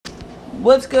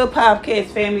What's good, podcast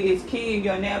family? It's Key, and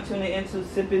you're now tuning into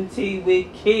Sipping Tea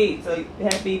with Key. So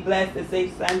happy, blessed, and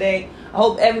safe Sunday. I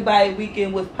hope everybody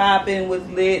weekend was popping, was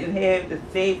lit, and had the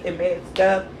safe and bad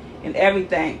stuff and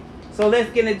everything. So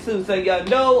let's get into. So y'all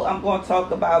know I'm going to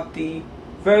talk about the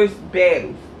verse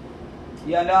battles.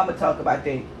 Y'all know I'm going to talk about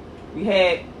that.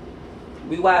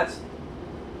 We watched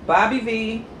Bobby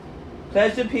V,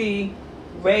 Pleasure P,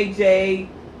 Ray J,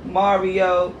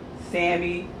 Mario,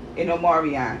 Sammie, and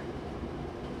Omarion.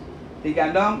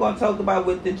 Y'all know I'm going to talk about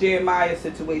with the Jeremiah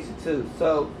situation too.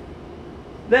 So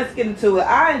let's get into it.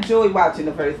 I enjoy watching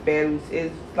the verse battles.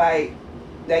 It's like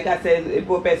I said, it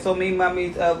brought back so many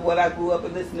memories of what I grew up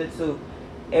and listening to.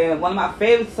 And one of my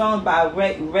favorite songs by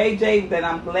Ray J that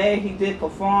I'm glad he did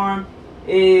perform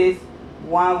is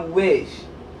One Wish.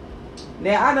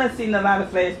 Now, I done seen a lot of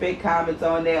flashback comments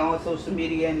on there on social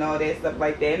media and all that stuff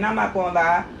like that. And I'm not going to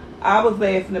lie, I was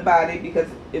laughing about it because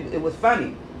it was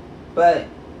funny. But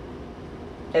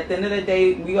at the end of the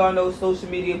day, we all know social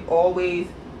media always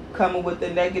coming with the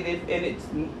negative, and it's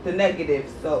the negative.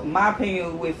 So my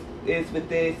opinion is with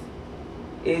this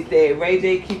is that Ray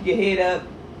J, keep your head up,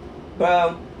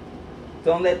 bro.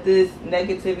 Don't let this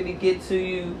negativity get to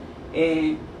you.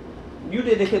 And you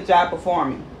did a good job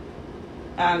performing.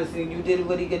 Honestly, you did a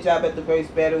really good job at the verse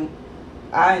battle.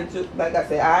 I enjoyed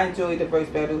the verse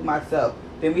battle myself.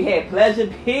 Then we had Pleasure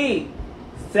P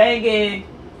singing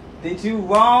 "Did You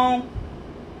Wrong?"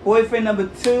 Boyfriend number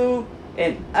 2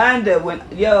 and under.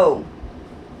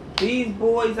 These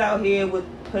boys out here was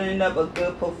putting up a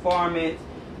good performance.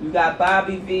 You got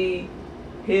Bobby V,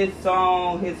 his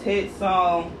hit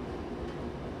song.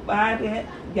 I'm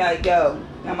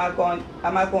not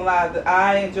gonna lie.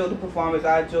 I enjoyed the performance.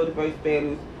 I enjoyed the verse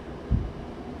battles.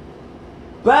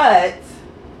 But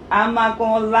I'm not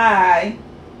gonna lie.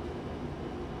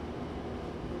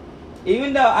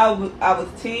 Even though I was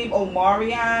team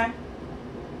Omarion,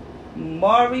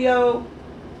 Mario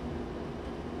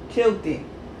killed it.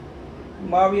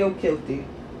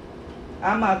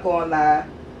 I'm not gonna lie.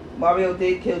 Mario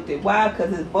did kill it. Why?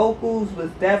 Because his vocals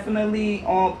was definitely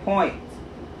on point.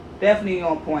 Definitely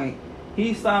on point.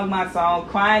 He sung my song,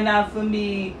 Crying Out For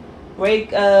Me,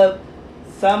 Break Up,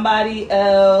 Somebody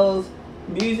Else,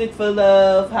 Music for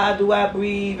Love, How Do I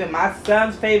Breathe, and my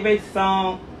son's favorite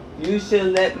song, You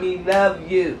Should Let Me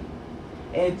Love You.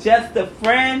 And Just a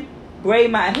Friend,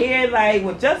 braid my hair. Like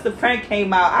when Just a Friend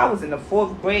came out, I was in the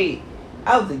 4th grade.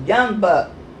 I was a young buck.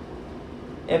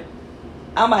 And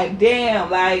I'm like,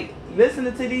 damn, like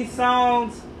listening to these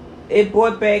songs, it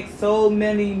brought back so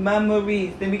many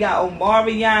memories. Then we got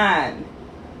Omarion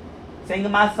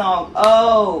singing my song,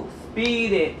 Oh,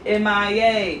 Speed It,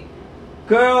 MIA,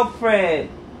 Girlfriend,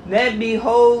 Let Me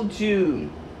Hold You,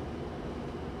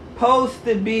 Supposed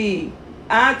to Be,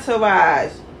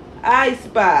 Entourage,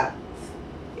 Icebox.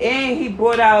 And he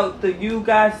brought out the You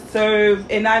Got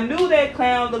Served. And I knew that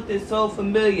clown looked so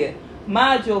familiar.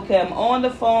 Mind you, okay, I'm on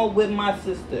the phone with my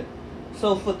sister.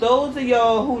 So for those of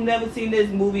y'all who never seen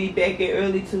this movie back in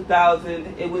early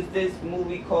 2000, it was this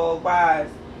movie called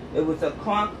Rise. It was a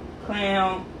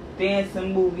clown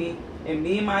dancing movie. And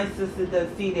me and my sister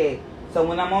doesn't see that. So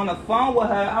when I'm on the phone with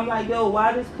her, I'm like, yo,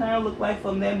 why does clown look like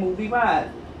from that movie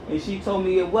Rise? And she told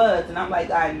me it was. And I'm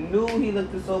like, I knew he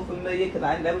looked so familiar because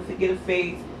I never forget a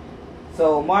face.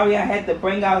 So Mario had to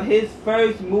bring out his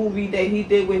first movie that he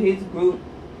did with his group,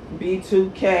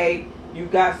 B2K, You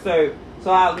Got Served.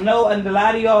 So I know, and a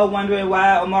lot of y'all wondering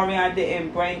why Omarion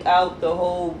didn't bring out the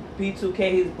whole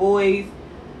B2K, his boys.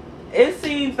 It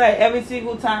seems like every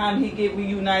single time he get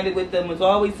reunited with them, there's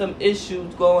always some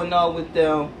issues going on with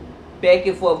them. Back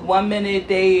and forth. 1 minute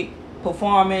they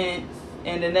performance,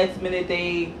 and the next minute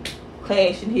they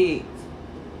clashing heads.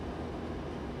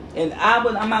 And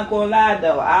I'm not gonna lie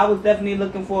though, I was definitely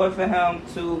looking forward for him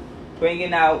to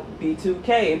bringing out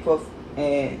B2K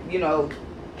and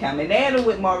coming at him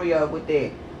with Mario with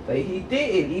that. But he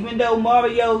didn't. Even though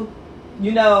Mario,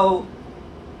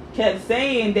 kept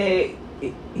saying that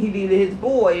he needed his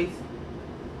boys,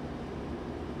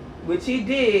 which he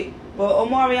did. But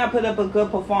Omarion put up a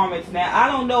good performance. Now, I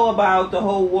don't know about the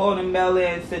whole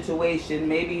watermelon situation.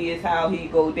 Maybe it's how he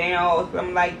go down or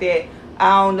something like that.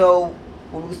 I don't know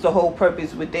what was the whole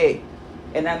purpose with that.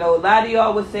 And I know a lot of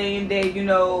y'all was saying that,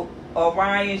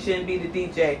 Orion shouldn't be the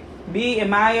DJ. Me, in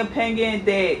my opinion,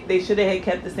 that they should have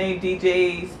kept the same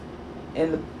DJs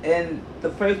in the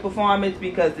first performance,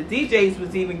 because the DJs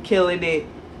was even killing it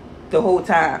the whole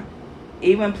time.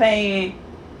 Even playing,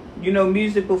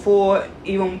 music before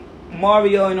even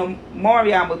Mario and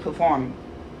Omarion was performing.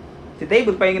 So they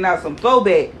was bringing out some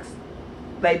throwbacks.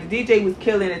 Like, the DJ was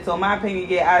killing it. So in my opinion,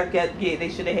 they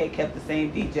should have kept the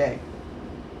same DJ.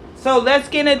 So let's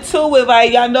get into it,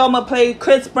 right? Y'all know I'm going to play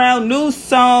Chris Brown's new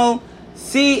song,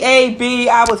 C.A.B.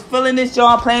 I was feeling this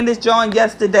joint, playing this joint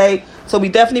yesterday. So we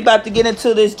definitely about to get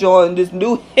into this joint, this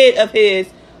new hit of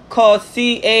his called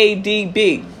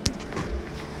C.A.D.B.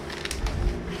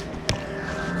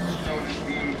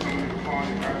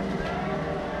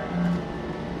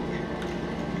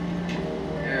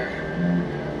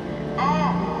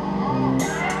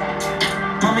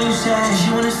 Mommy said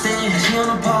she wanna sing, she on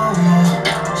the pole.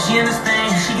 She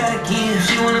understands, she gotta give,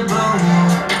 she wanna blow.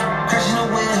 Crashing the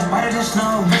wheel, whiter than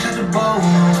snow, fresh out the bowl.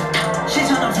 She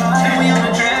tryna fly, and we on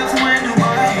the draft, we're in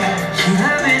Dubai. She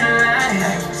loving the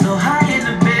life, so high in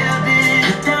the building,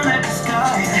 look down at the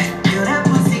sky. Feel that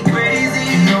pussy crazy,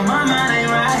 you know my mind ain't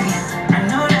right. I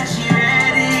know that she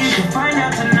ready, she'll find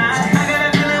out tonight. I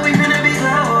got a feeling we finna be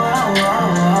close.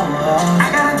 I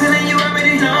got a feeling you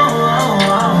already know.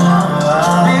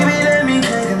 Baby, let me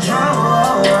take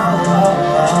control.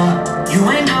 You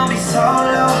ain't gonna be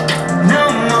solo no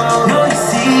more. No, you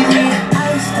see me,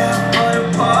 I step for the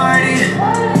party.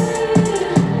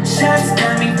 Shots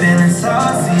got me feeling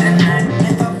saucy tonight.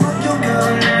 If I fuck your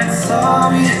girl, not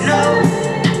sorry. No,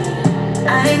 I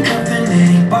ain't cuffing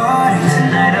anybody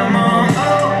tonight. I'm on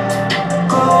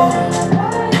go.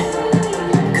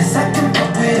 Cause I can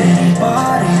fuck with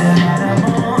anybody tonight. I'm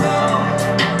on go.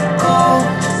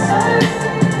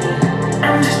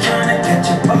 I'm just tryna catch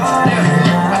your body.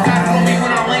 I got it on me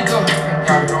when I link up.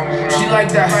 She like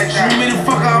that. She want me to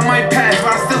fuck her, I might pass,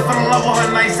 but I still fell in love with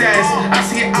her nice ass. I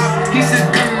see it up, he said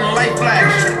gun in the light flash.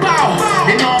 Bow!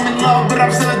 You know I'm in love, but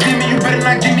I'm still a demon. You better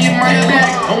not give me a my back.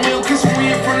 And we'll kiss when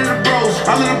we in front of the bros.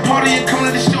 I let her party and come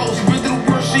to the shows. She been through the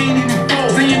worst, she ain't even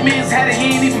fold. Then your man's had it,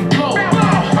 he ain't even blow.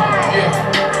 Yeah,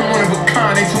 I'm one of a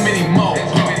kind, ain't too many more.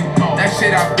 That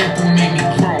shit I've been through made me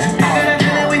grow. I got a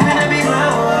feeling we finna be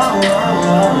close.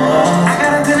 I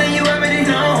got a feeling you already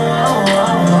know.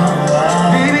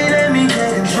 Baby, let me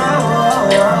take control.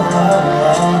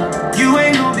 You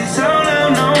ain't gonna be solo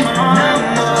no more.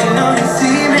 You know you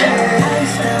see me, I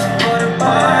step for the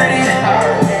party.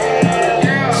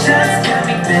 Shots got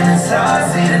me feeling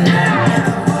saucy tonight.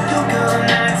 Fuck your girl,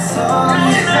 not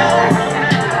sorry.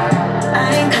 I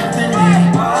ain't cuffing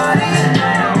anybody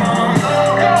tonight. I'm on go.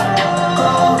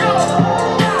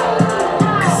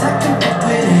 Cause I can fuck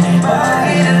with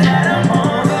anybody tonight. I'm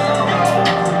on go.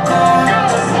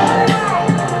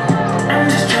 I'm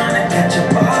just tryna catch your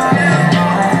body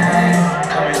tonight.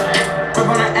 Rub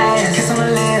on her ass, kiss on the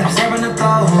lips, grabbing the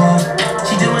throat.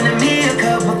 She doing to me a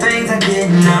couple things I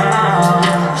didn't know.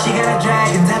 She got a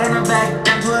dragon tied on her back,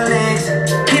 down to her legs.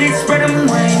 Hit it, spread them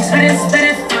wings, spit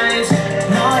it flames.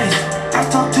 Nice, I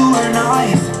talk to her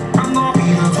nice. I'm gonna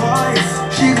beat her twice.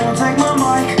 She gon' take my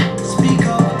mic, speak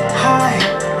up high,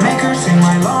 make her sing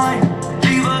my line.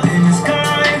 Leave her in the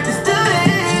sky. Let's do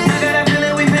it. I got a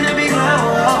feeling we finna be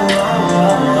close.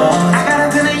 I got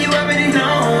a feeling you already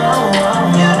know.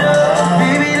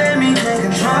 Baby, let me take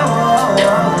control.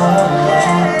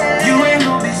 You ain't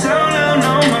gonna be solo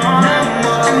no more.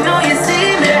 I know you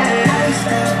see me. I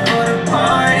step for the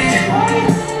party.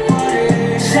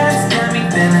 Shots got me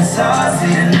feeling saucy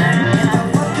tonight. If I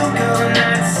fuck your girl,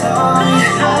 not sorry.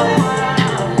 No,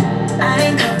 I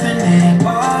ain't cuffing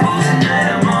anybody tonight.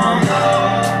 I'm on go.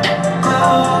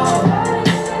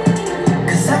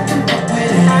 Cause I can fuck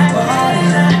with anybody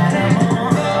tonight. I'm on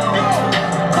go.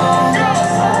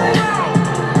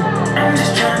 I'm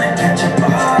just tryna catch your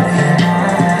body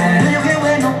tonight. When you can't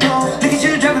wear no clothes, look at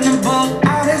you driving them balls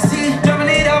out at sea, driving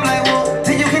it up like whoa.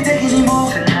 Till you can't take anymore.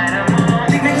 Tonight I'm on.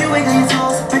 Think make you wake on your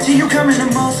toes. Bet you coming the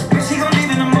most. Bet she gon'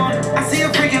 leave in the morning. I see her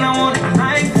freaking, I want it. I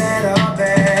like that all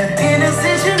bad.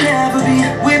 Innocent you'll never be.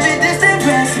 With it, this that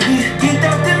recipe. Geeked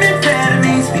off them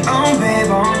amphetamines. We on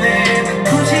babe, on babe.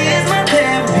 Gucci is my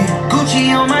therapy.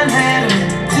 Gucci on my anatomy.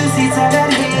 2 seats, I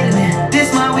got hit in it.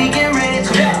 This my weekend rich.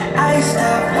 I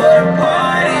stop for the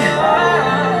party.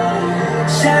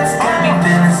 Shots got me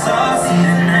feeling saucy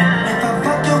tonight. If I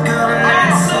fuck your girl, I'm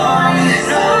not sorry.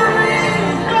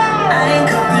 I ain't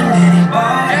cuffing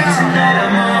anybody tonight.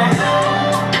 I'm on go.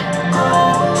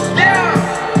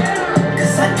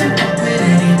 Cause I can fuck with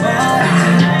anybody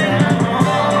tonight. I'm on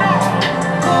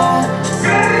go.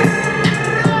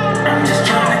 I'm just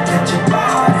tryna catch your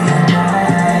body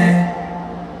tonight.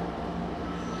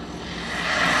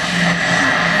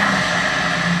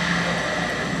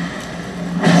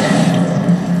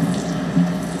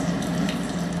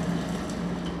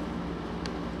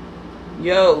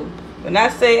 Yo, when I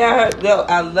say I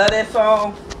love that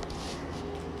song.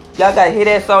 Y'all gotta hear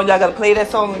that song. Y'all gotta play that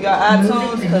song on your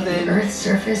iTunes. Cause Earth's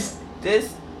surface.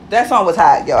 that song was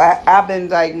hot, yo. I've been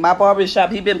like, my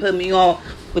barbershop, he been putting me on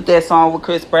with that song with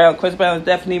Chris Brown. Chris Brown is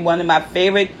definitely one of my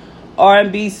favorite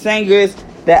R&B singers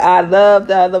that I love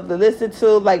to listen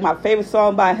to. Like, my favorite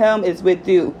song by him is With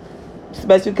You.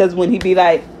 Especially because when he be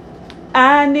like,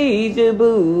 I need you,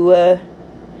 boo.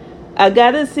 I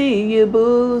gotta see you,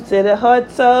 boo. Set the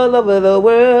hearts all over the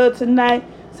world tonight.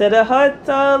 Set the hearts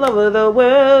all over the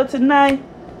world tonight.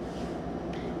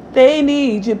 They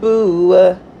need you,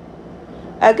 boo.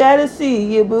 I gotta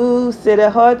see you, boo. Set the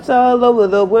hearts all over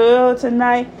the world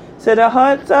tonight. Set the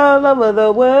hearts all over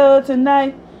the world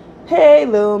tonight. Hey,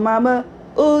 little mama.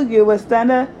 Ooh, you a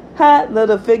stunner. Hot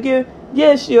little figure.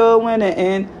 Yes, you're a winner,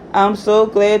 and I'm so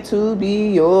glad to be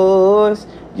yours.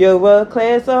 You're a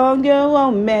class on your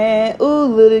own, man. Ooh,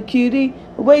 little cutie,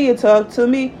 the way you talk to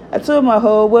me, I told my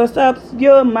whole world stops.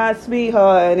 You're my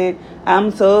sweetheart, and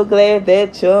I'm so glad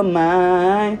that you're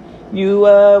mine. You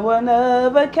are one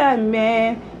of a kind,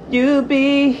 man. You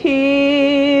be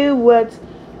here, what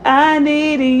I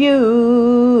need in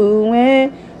you.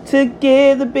 And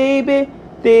together, baby,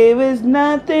 there is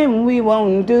nothing we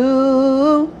won't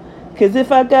do. 'Cause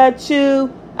if I got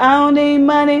you, I don't need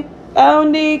money, I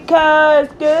don't need cars,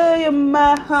 girl, you're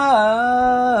my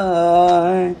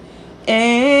heart.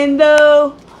 And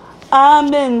no,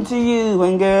 I'm into you,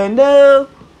 and girl, no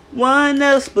one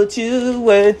else but you.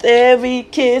 Worth every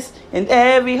kiss and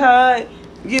every heart.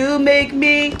 You make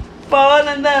me fall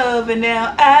in love, and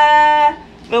now I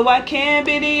know I can't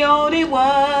be the only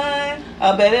one.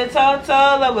 I better talk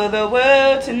all over the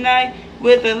world tonight.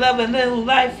 With a loving little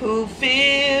life who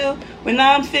feel when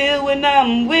I'm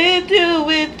with you,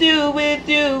 with you, with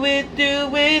you, with you,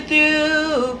 with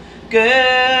you,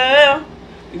 girl.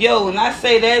 Yo, when I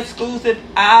say that exclusive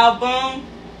album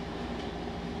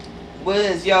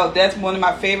was, that's one of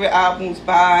my favorite albums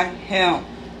by him.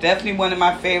 Definitely one of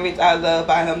my favorites I love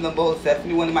by him the most.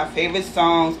 Definitely one of my favorite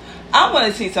songs. I want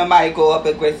to see somebody go up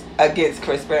against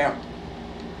Chris Brown.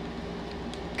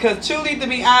 Because truly, to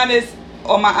be honest,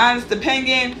 or my honest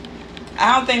opinion,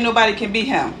 I don't think nobody can beat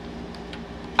him.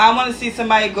 I want to see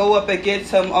somebody go up against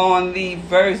him on the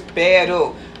verse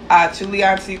battle. I truly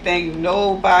honestly think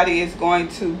nobody is going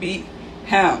to beat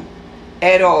him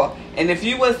at all. And if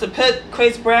you was to put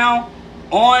Chris Brown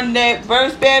on that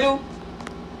verse battle,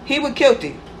 he would killed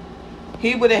it.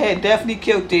 He would have had definitely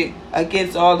killed it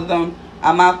against all of them.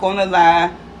 I'm not gonna lie.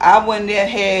 I wouldn't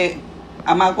have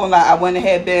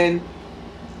been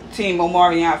Team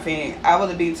Omarion fan. I would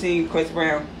have been Team Chris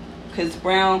Brown. Chris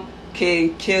Brown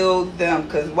can kill them.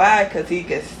 Cause why? Cause he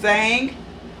can sing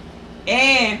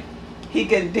and he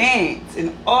can dance.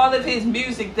 And all of his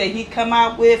music that he come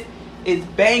out with is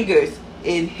bangers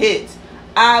and hits.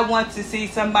 I want to see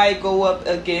somebody go up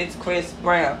against Chris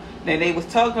Brown. Now they was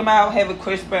talking about having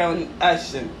Chris Brown and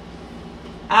Usher.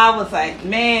 I was like,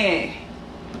 man,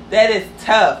 that is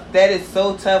tough. That is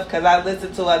so tough because I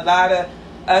listen to a lot of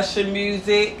Usher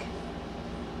music.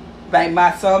 Like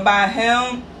my song by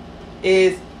him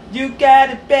is You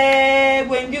Got It Bad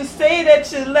When You Say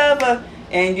That You Love Her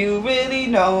and you really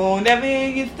know never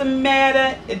used to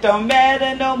matter. It don't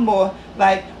matter no more.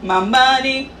 Like my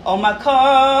money on my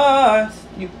cars,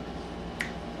 you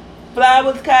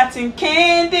flowers, cotton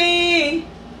candy.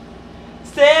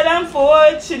 Said I'm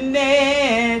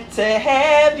fortunate to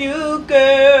have you,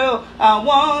 girl. I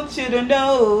want you to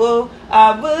know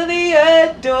I really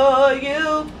adore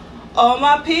you. All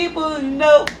my people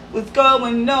know what's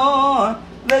going on.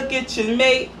 Look at your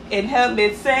mate and help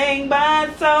me sing my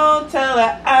song. Tell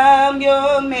her I'm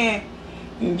your man,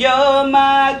 you're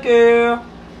my girl.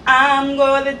 I'm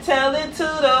going to tell it to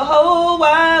the whole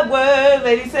wide world.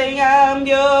 Ladies, say I'm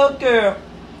your girl,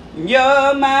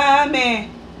 you're my man.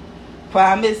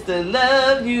 Promise to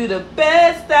love you the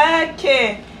best I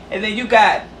can. And then you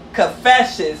got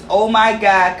Confessions. Oh my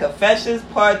God, Confessions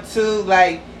Part 2.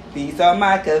 Like, these are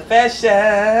my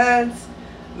confessions.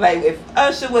 Like, if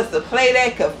Usher was to play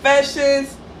that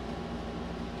Confessions,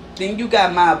 then you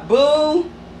got My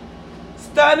Boo.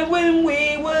 Started when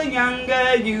we were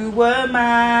younger, you were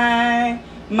mine.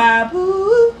 My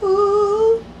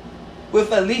boo.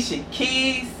 With Alicia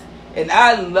Keys. And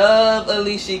I love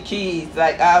Alicia Keys.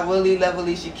 Like, I really love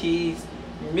Alicia Keys'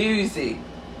 music.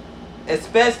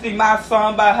 Especially my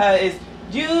song by her is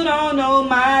You Don't Know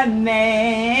My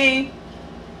Name.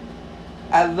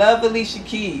 I love Alicia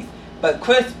Keys. But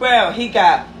Chris Brown, he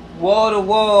got Wall to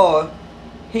Wall.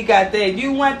 He got that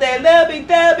You Want That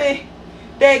Lovey-dovey,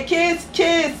 that kiss,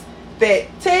 that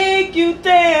take you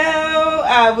down.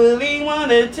 I really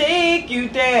want to take you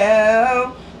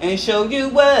down and show you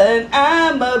what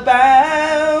I'm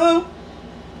about.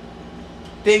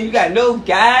 Then you got No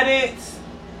Guidance.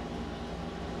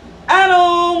 I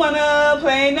don't wanna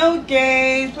play no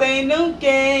games,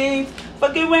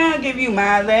 Fuck around, give you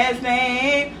my last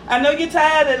name. I know you're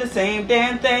tired of the same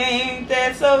damn thing.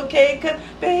 That's okay, cause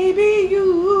baby,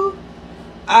 you.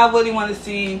 I really want to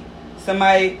see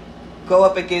somebody go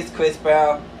up against Chris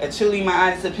Brown. And truly,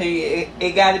 my honest opinion,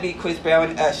 it got to be Chris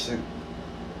Brown and Usher.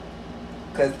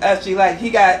 Cause Usher, like, he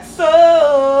got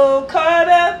so caught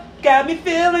up, got me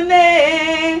feeling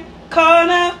it. Caught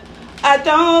up, I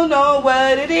don't know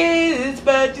what it is,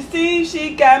 but you see,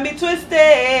 she got me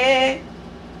twisted.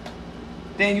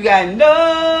 Then you got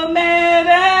no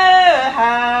matter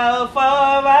how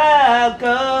far I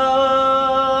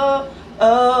go,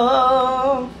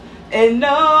 oh, and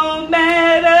no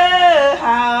matter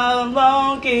how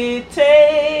long it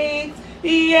takes,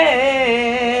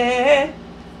 yeah.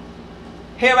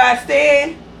 Here I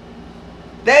stand.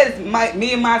 That is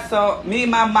me and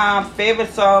my mom's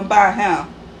favorite song by him.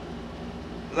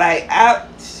 Like,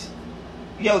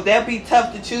 that'd be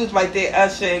tough to choose right there,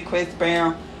 Usher and Chris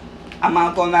Brown. I'm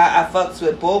not gonna lie, I fucks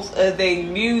with both of their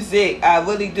music. I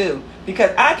really do.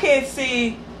 Because I can't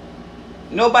see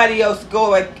nobody else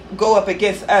go up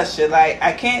against Usher. Like,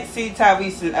 I can't see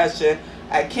Tyrese and Usher.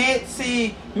 I can't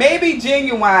see, maybe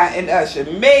Genuine and Usher.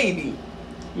 Maybe.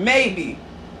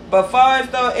 But far as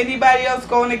though anybody else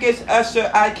going against Usher,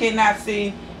 I cannot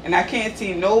see. And I can't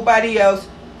see nobody else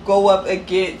go up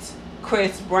against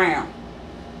Chris Brown.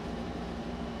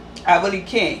 I really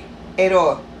can't. At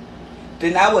all.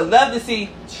 Then I would love to see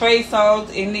Trey Songz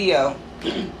and Neo.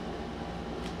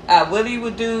 I really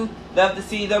would love to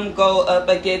see them go up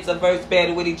against a verse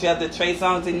battle with each other, Trey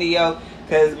Songz and Neo.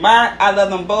 Because I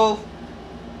love them both.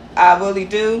 I really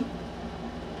do.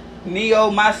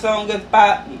 Neo, my songs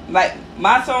by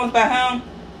him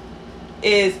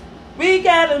is we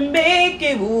gotta make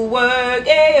it work.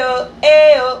 Ayo,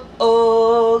 ayo,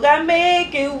 oh, gotta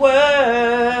make it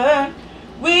work.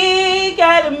 We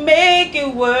gotta make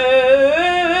it work.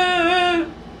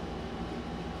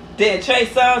 Then Trey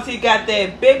Songz, he got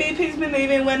that baby, please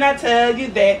believe it when I tell you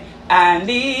that I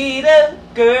need a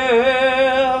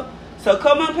girl. So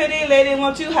come on, pretty lady,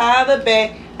 won't you holler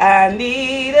back? I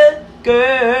need a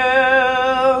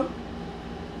girl.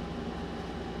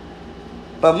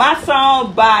 But my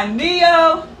song by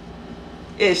Neo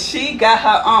is She Got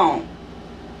Her Own.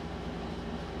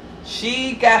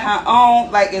 She Got Her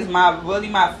Own, like, is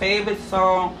my favorite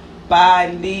song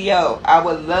by Neo. I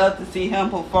would love to see him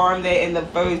perform that in the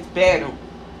verse battle.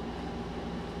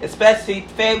 Especially,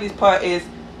 favorite part is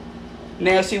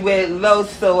now she went low,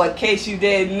 so in case you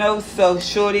didn't know, so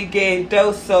shorty getting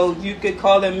dough, so you could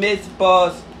call her Miss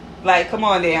Boss. Like, come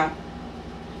on now.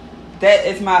 That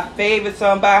is my favorite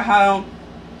song by him.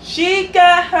 She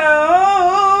got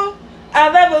her own. I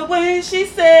love her when she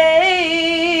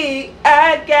say,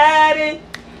 I got it,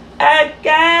 I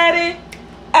got it,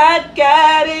 I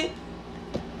got it.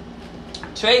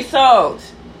 Trey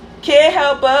Songz, can't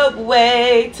help but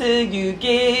wait till you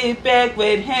get back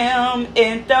with him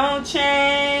and don't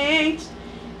change.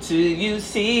 Till you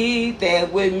see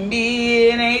that with me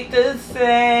it ain't the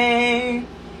same.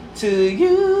 Till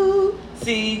you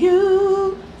see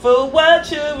you for what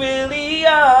you really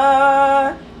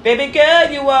are. Baby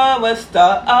girl, you are a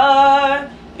star,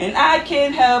 and I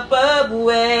can't help but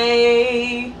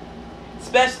wait.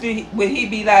 Especially when he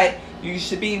be like, you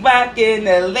should be rocking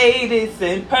the latest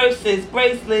in purses,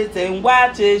 bracelets, and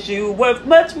watches. You worth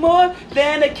much more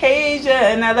than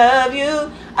occasion. I love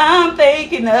you, I'm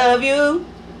thinking of you.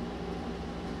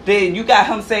 Then you got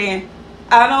him saying,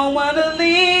 I don't want to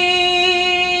leave,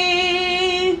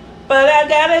 but I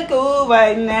gotta go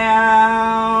right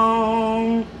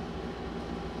now.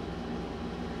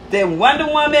 Then Wonder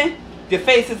Woman, your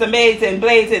face is amazing,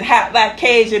 blazing, hot like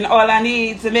Cajun. All I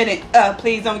need is a minute.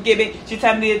 Please don't give it. She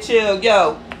told me to chill.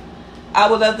 Yo, I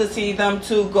would love to see them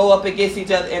two go up against each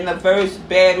other in the verse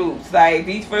battles. Like,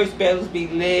 these verse battles be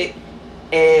lit,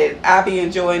 and I be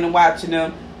enjoying watching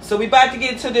them. So we about to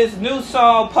get to this new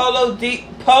song, Polo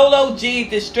G,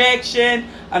 Distraction.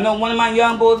 I know one of my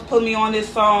young boys put me on this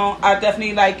song. I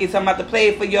definitely like it, so I'm about to play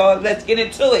it for y'all. Let's get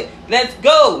into it. Let's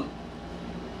go.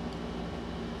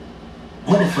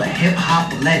 What if a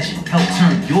hip-hop legend helped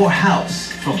turn your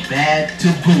house from bad to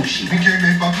bougie? We came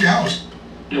and fuck your house.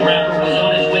 The rapper was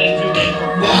on his way to a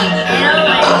performance for a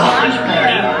launch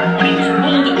party when he was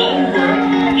pulled over.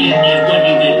 And what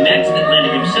he did next that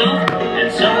landed himself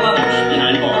and several others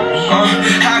behind bars.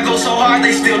 I go so hard, they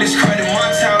still discredit my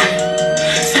talent.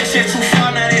 Said shit too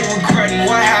far, now they regretting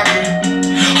what happened.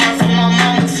 Hard for my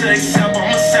mama to accept,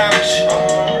 I'm a savage.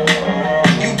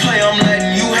 You play, I'm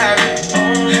letting you have it.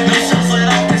 No shots let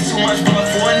off, it's too much blood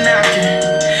for a napkin.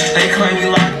 They claim we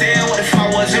locked in, what if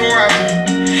I wasn't rapping?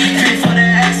 Pay for the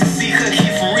ecstasy, could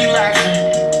keep from relapsing.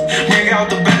 Bring out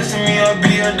the best in me,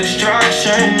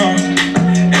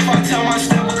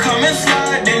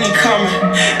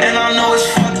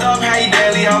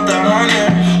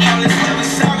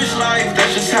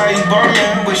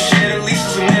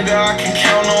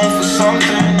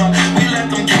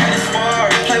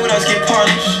 must get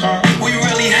punished. We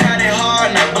really had it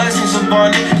hard, now blessings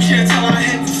abundant. Shit till I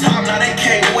hit the top, now they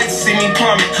can't wait to see me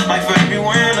plummet. Like for every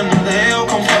win, another L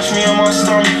come punch me on my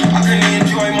stomach. I couldn't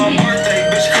enjoy my birthday,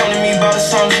 bitch come to me about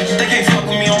assumptions. They can't fuck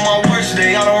with me on my worst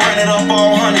day, I don't run it up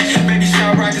all hundred. Baby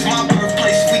shop rock is my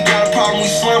birthplace, if we got a problem we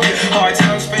slump it. Hard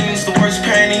time spending's the worst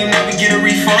pain and you never get a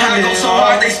refund. I go so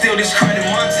hard they still discredit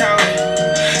my talent.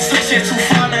 Some shit too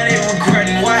far, now they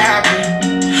regretting what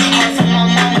happened. Hard for my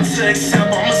mama to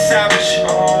accept, I'm a savage.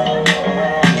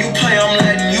 You play, I'm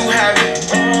letting you have it.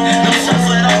 No sons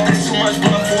let off, there's too much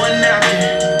blood for a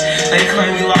napkin. They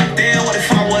claim we locked in, what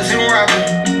if I wasn't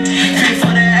rapping? Pay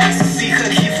for that ecstasy,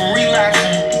 could keep from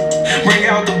relapsing. Bring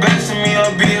out the best of me,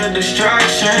 I'll be a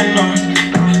distraction.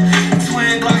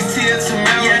 Twin Glocks here to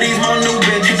marry. Yeah, these my new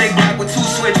bitches. They black with 2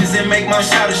 switches and make my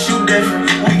shot shoot different.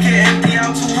 We can empty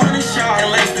out 200 shots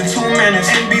in less than 2 minutes.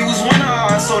 MB was one of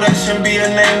ours, so that shouldn't be a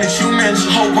name that you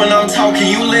mention. Hope when I'm talking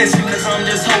you listen, cause I'm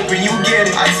just hoping you get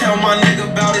it. I tell my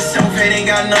nigga about his self-hate ain't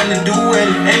got nothing to do with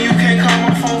it. And you can't call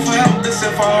my phone for help, this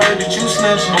if I heard that you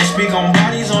snitch. Don't speak on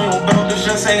bodies on your belt, this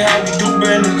just ain't how we do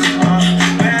business.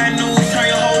 Bad news, turn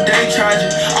your whole day tragic.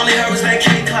 All they heard was that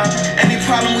cake clapping. Any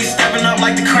problem we stepping up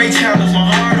like the crate challenge. My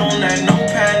heart on that, no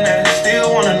pan that,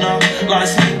 still wanna know. Lot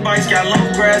of snake bites, got low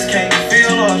grass, can't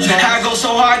feel or try. I go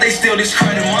so hard, they still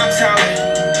discredit my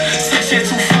talent. Some shit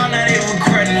too far, now they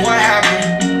regretting what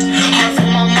happened. Hard for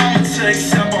my mama to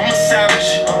accept, I'm a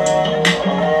savage.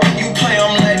 You play,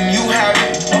 I'm letting you have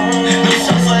it. No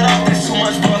sons let off, there's too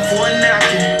much blood for a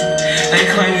napkin. They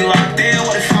claim we locked in,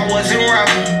 what if I wasn't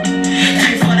rapping?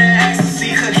 Pay for that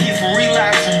ecstasy, could keep from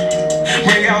relapsing.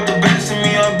 Bring out the best of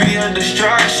me, I'll be a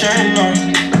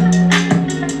distraction.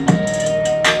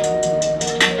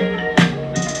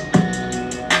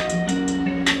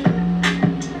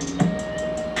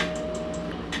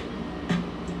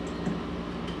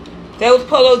 That was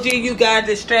Polo G, You Got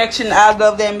Distraction. I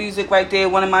love that music right there.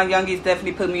 One of my youngies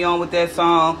definitely put me on with that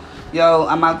song. Yo,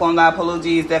 I'm not gonna lie, Polo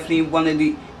G is definitely one of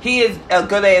the... He is a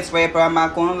good ass rapper, I'm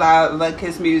not gonna lie. I like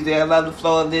his music, I love the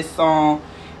flow of this song.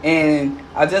 And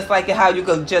I just like it how you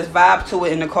could just vibe to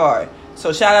it in the car.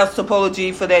 So shout outs to Polo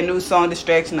G for that new song,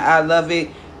 Distraction. I love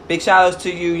it. Big shout outs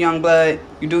to you, Young Blood.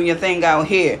 You doing your thing out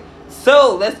here.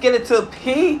 So let's get it to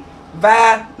P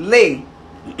Valley.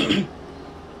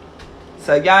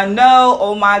 So y'all know,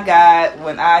 oh my God,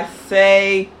 when I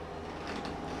say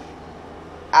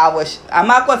I'm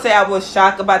not gonna say I was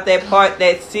shocked about that part,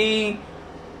 that scene,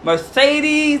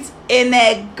 Mercedes and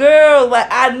that girl, like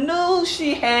I knew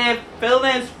she had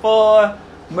feelings for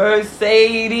Mercedes.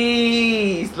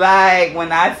 Like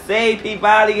when I say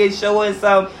Peabody is showing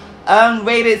some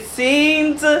unrated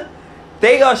scenes,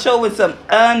 they are showing some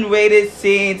unrated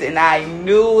scenes, and I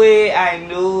knew it. I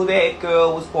knew that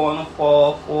girl was gonna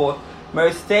fall for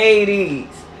Mercedes.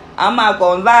 I'm not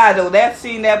gonna lie though, that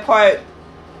scene, that part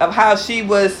of how she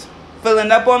was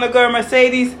filling up on the girl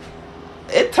Mercedes,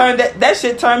 that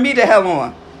shit turned me the hell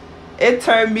on. It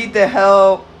turned me the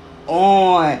hell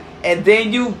on. And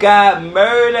then you got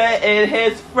Murder and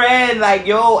his friend. Like,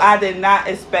 yo, I did not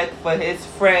expect for his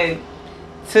friend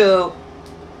to,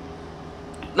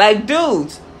 like,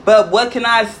 dudes. But what can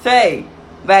I say?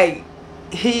 Like,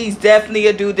 he's definitely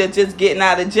a dude that's just getting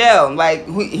out of jail. Like,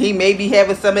 he may be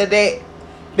having some of that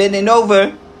bending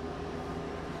over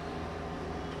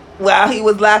while he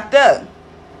was locked up.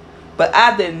 But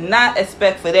I did not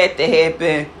expect for that to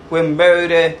happen with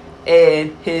Murder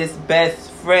and his best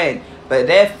friend. But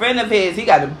that friend of his, he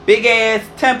got a big ass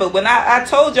temper. When I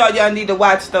told y'all need to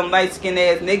watch them light skinned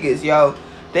ass niggas, yo.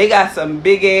 They got some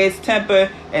big ass temper.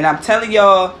 And I'm telling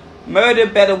y'all, Murder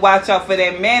better watch out for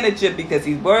that manager, because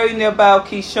he's worrying about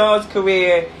Keyshawn's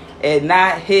career and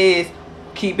not his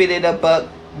keeping it a buck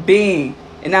being.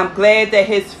 And I'm glad that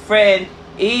his friend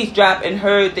eavesdropped and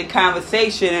heard the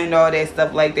conversation and all that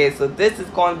stuff like that. So this is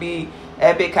going to be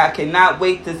epic. I cannot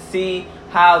wait to see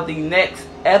how the next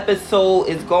episode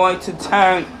is going to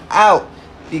turn out,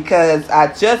 because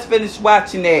I just finished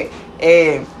watching it.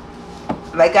 And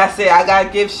like I said, I got to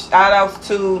give shout outs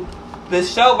to the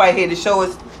show right here. The show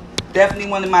is definitely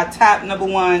one of my top number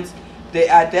ones that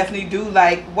I definitely do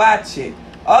like watching.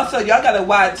 Also, y'all got to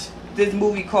watch this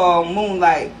movie called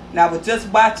Moonlight. Now, I was just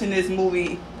watching this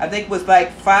movie, I think it was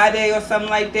like Friday or something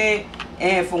like that.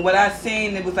 And from what I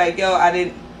seen, it was like, yo,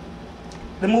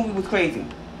 the movie was crazy.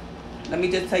 Let me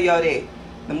just tell y'all that.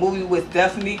 The movie was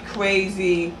definitely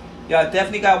crazy. Y'all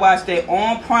definitely got to watch that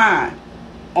on Prime.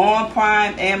 On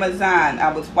Prime, Amazon.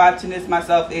 I was watching this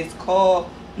myself. It's called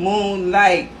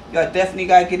Moonlight. Y'all definitely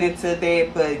got to get into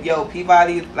that. But, yo,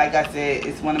 Peabody, like I said,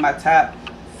 it's one of my top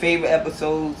favorite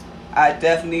episodes. I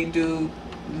definitely do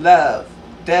love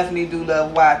definitely do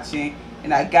love watching.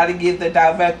 And I gotta give the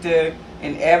director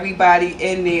and everybody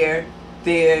in there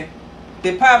their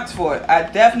props for it.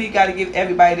 I definitely gotta give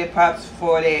everybody their props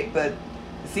for that. But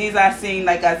the scenes I seen,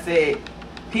 like I said,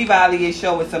 P-Valley is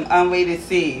showing some unrated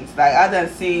scenes. Like, I done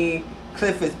seen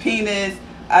Clifford's penis.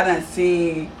 I done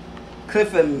seen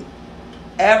Clifford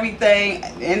everything.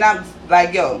 And I'm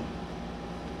like, yo,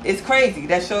 it's crazy.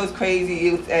 That show is crazy.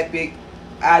 It was epic.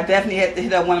 I definitely had to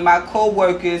hit up one of my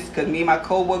co-workers, because me and my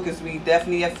co-workers, we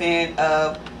definitely a fan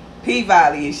of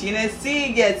P-Valley. And she didn't see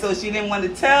it yet, so she didn't want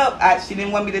to tell. She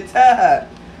didn't want me to tell her.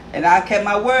 And I kept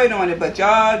my word on it. But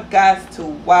y'all got to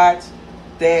watch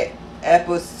that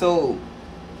episode.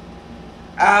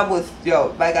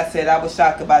 Like I said, I was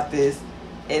shocked about this.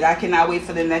 And I cannot wait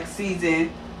for the next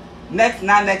season. Next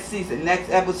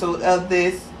episode of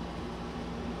this.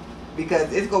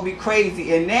 Because it's going to be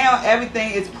crazy. And now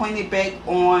everything is pointed back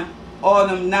on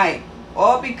Autumn Night.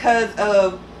 All because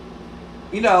of,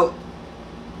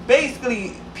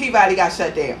 basically P-Valley got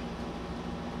shut down.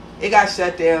 It got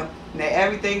shut down. Now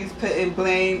everything is putting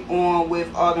blame on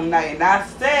with Autumn Night. And I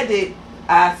said it.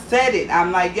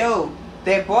 I'm like, yo,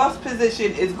 that boss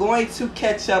position is going to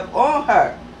catch up on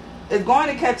her. It's going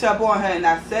to catch up on her. And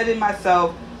I said it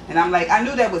myself. And I'm like, I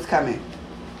knew that was coming.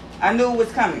 I knew it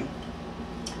was coming.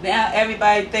 Now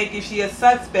everybody thinking she a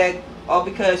suspect, all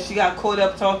because she got caught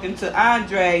up talking to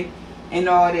Andre and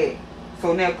all that.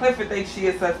 So now Clifford thinks she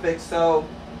a suspect. So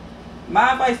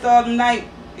my advice to Autumn Night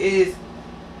is,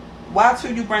 watch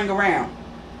who you bring around.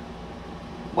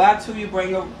 Watch who you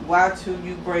bring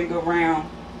around.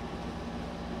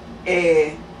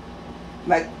 And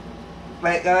like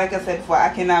I said before, I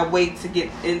cannot wait to get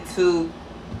into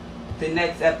the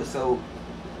next episode.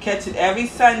 Catch it every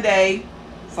Sunday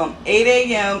from 8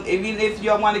 a.m. Even if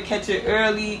y'all want to catch it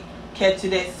early, catch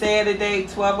it at Saturday,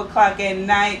 12 o'clock at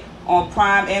night on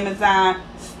Prime, Amazon,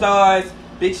 Stars.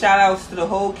 Big shout outs to the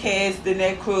whole cast and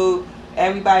that crew,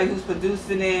 everybody who's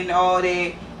producing it and all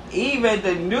that. Even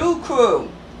the new crew,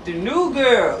 the new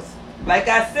girls. Like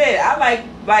I said, I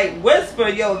like Whisper,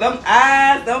 yo, them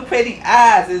eyes, them pretty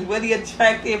eyes is really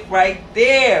attractive right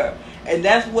there. And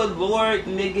that's what lured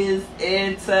niggas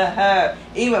into her.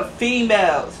 Even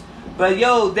females. But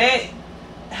yo, that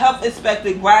health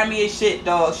inspector grimy as shit,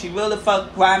 dog. She really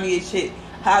fuck grimy as shit.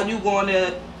 How you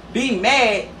gonna be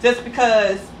mad just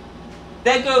because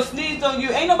that girl sneezed on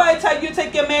you? Ain't nobody tell you to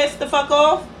take your mask the fuck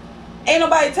off. Ain't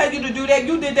nobody tell you to do that.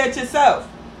 You did that yourself.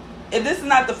 If this is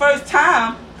not the first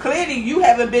time, clearly you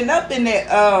haven't been up in that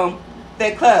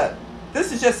club.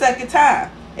 This is your second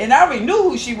time. And I already knew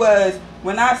who she was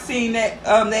when I seen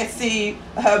that scene,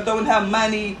 her throwing her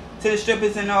money to the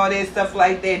strippers and all that stuff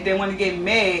like that. They want to get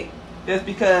mad just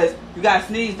because you got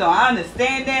sneezed on. I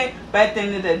understand that, but at the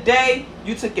end of the day,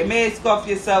 you took your mask off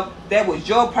yourself. That was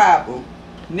your problem.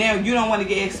 Now you don't want to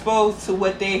get exposed to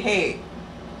what they had.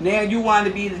 Now you want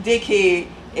to be the dickhead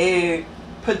and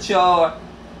put your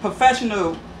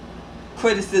professional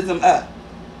criticism up.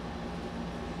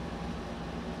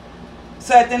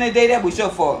 So at the end of the day, that was your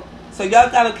fault. So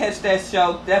y'all gotta catch that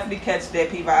show. Definitely catch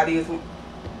that P-Valley.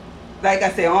 Like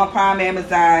I said, on Prime,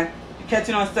 Amazon. You catch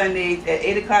it on Sundays at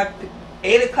 8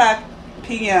 o'clock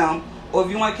p.m. Or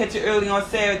if you want to catch it early on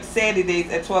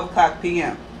Saturdays at 12 o'clock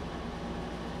p.m.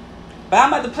 But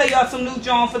I'm about to play y'all some new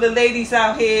John for the ladies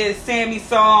out here. Sammie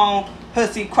song,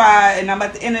 Pussy Cry. And I'm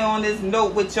about to end it on this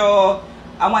note with y'all.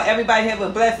 I want everybody to have a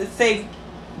blessed and safe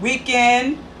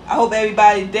weekend. I hope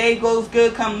everybody's day goes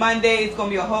good. Come Monday, it's going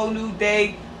to be a whole new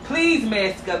day. Please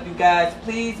mask up, you guys.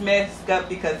 Please mask up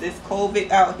because this COVID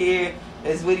out here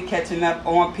is really catching up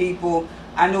on people.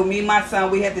 I know me and my son,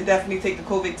 we had to definitely take the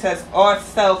COVID test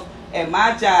ourselves at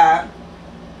my job.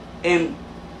 And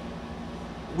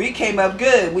we came up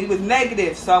good. We was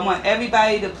negative. So I want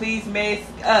everybody to please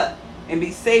mask up and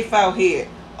be safe out here.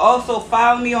 Also,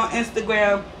 follow me on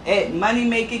Instagram at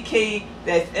MoneyMakingKey.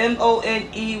 That's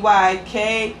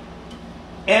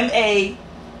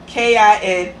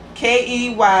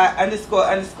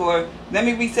MoneyMakingKey__. Let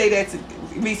me re-say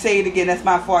it again. That's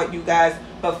my fault, you guys.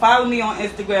 But follow me on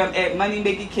Instagram at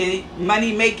MoneyMakingKey.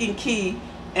 MoneyMakingKey.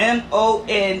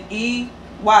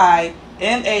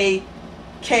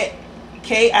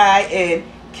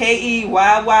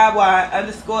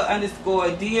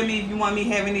 MoneyMakingKey__. DM me if you want me to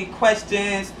have any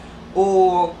questions,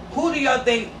 or who do y'all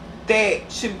think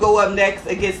that should go up next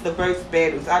against the verse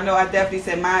battles? I know I definitely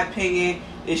said my opinion.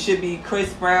 It should be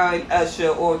Chris Brown and Usher,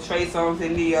 or Trey Songz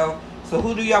and Neo. So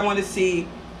who do y'all want to see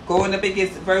going up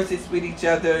against verses with each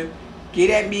other?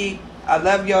 Get at me. I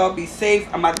love y'all. Be safe.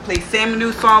 I'm about to play Sammie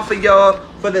new song for y'all,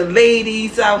 for the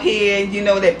ladies out here. You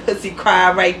know, that pussy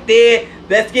cry right there.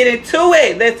 Let's get into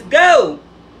it. Let's go.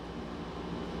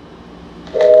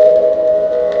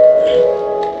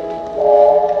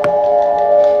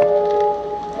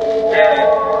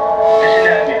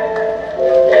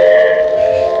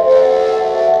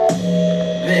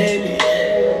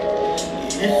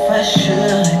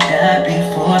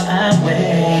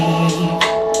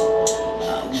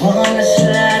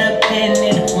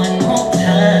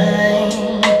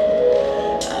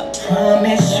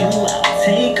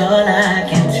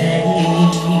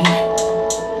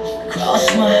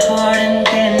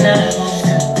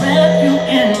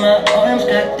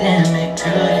 God damn it,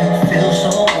 girl, you feel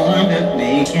so warm. We're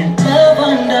making love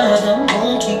under the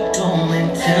moon. Keep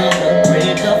going till the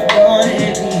break of dawn.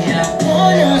 Baby, I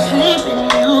wanna sleep in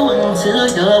you until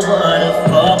your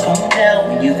waterfall come down.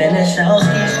 When you finish, I'll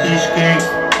ski.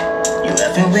 You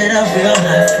effing with a real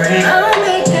life freak. I'll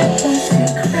make that pussy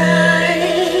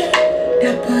cry.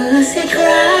 That pussy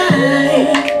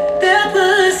cry. That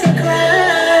pussy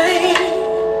cry.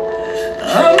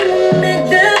 I'll make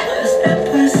that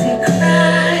pussy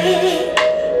cry.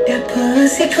 That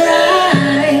pussy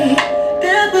cry.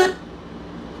 That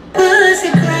pussy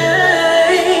cry.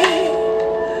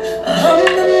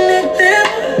 I'ma make that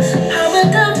pussy. I'm a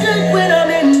dumb when I'm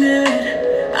in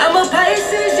it. I'm a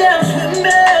Pisces, yeah, I'm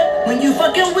swimming. When you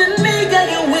fucking with me, yeah,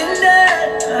 you win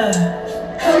that.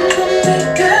 I'm gonna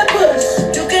make that puss.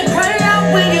 You can cry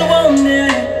out when you want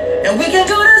it, and we can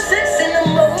go to 6 in the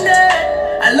morning.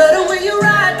 I love the way you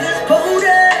ride this pony.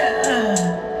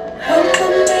 I'm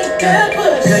gonna make that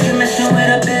puss. Girl, you messing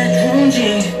with a bedroom G.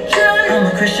 I'm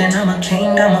a Christian, I'm a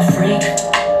king, I'm a freak.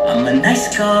 I'm a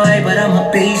nice guy, but I'm a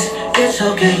beast. It's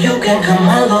okay, you can come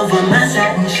all over my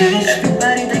satin sheets.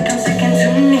 Everybody think I'm second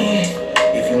to me.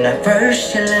 If you're not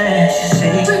first, you're last, you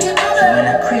see. So when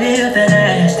I crave that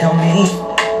ass, tell me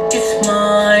it's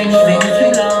mine. Even if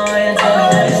you lie and tell me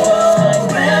that it's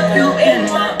mine. Wrap you in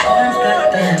my arms,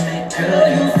 God damn it, girl,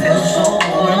 you feel so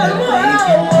warm. We're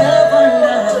making love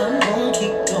under the moon.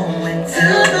 Keep going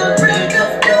till the break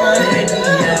of dawn. Baby,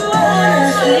 I wanna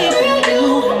sleep with you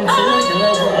until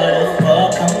your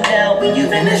waterfall come down. When you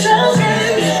finish, I'll ski.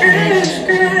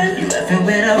 You effing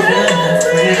with a real life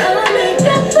freak. I'll make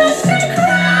that pussy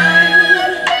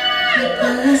cry.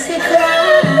 Pussy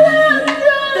cry,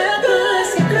 that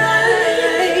pussy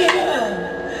cry.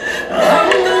 I'm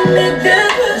gonna make that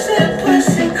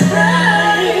pussy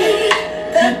cry.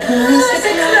 That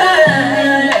pussy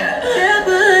cry, that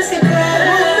pussy cry.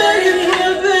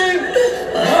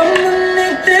 I'm gonna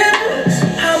make that pussy.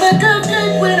 I'm a dumb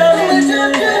when I'm in.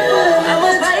 I'm a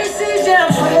Pisces, yeah,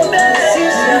 I'm swimming.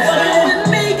 You're fucking with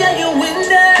me, yeah, you win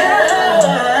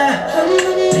that. I'm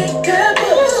gonna make that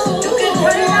pussy. You can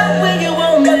cry out when you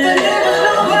want it.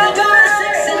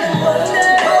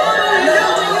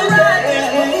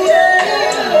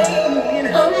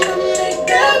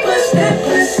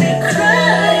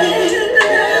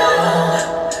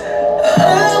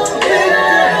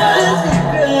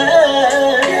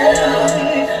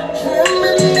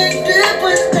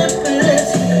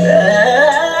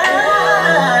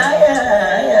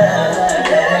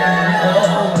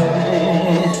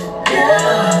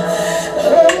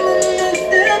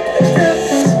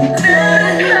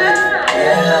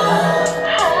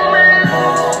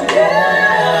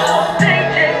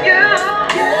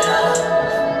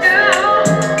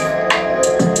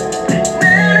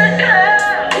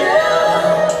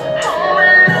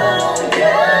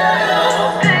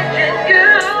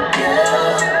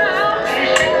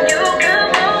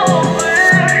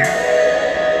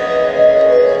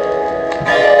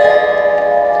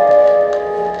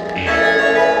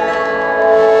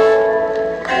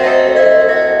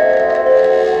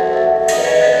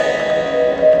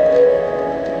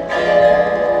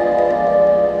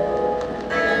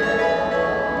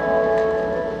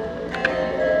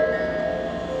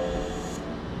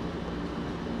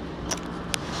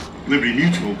 Liberty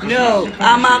Mutual. No,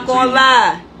 I'm not gonna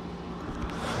lie.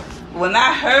 When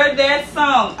I heard that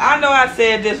song, I know I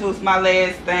said this was my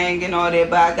last thing and all that,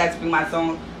 but I got to speak my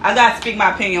song. I got to speak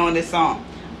my opinion on this song.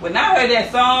 When I heard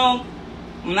that song,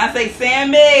 when I say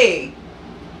Sammie,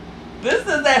 this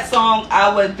is that song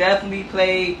I would definitely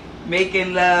play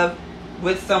making love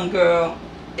with some girl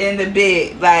in the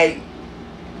bed. Like,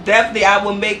 definitely I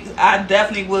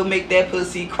definitely will make that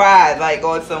pussy cry, like,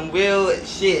 on some real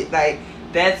shit. Like,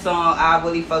 that song, I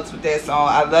really fucks with that song.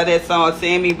 I love that song,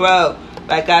 Sammie, bro.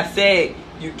 Like I said,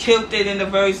 you killed it in the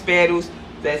verse battles.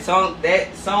 That song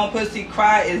Pussy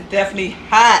Cry is definitely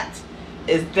hot.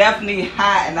 It's definitely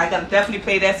hot, and I gotta definitely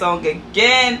play that song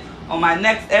again on my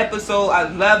next episode. I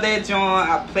love that joint.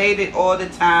 I played it all the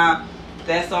time.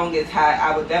 That song is hot.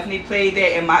 I would definitely play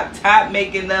that in my top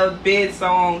making love bed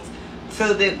songs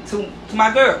to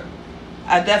my girl.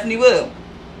 I definitely will.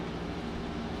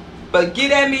 But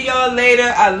get at me, y'all,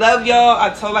 later. I love y'all.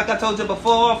 Like I told you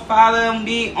before, follow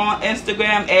me on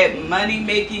Instagram at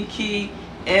moneymakingkey,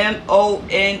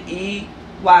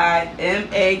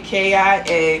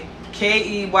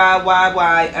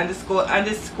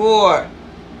 MoneyMakiaKeyy__.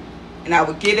 And I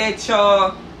will get at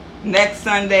y'all next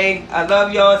Sunday. I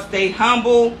love y'all. Stay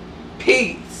humble.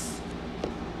 Peace.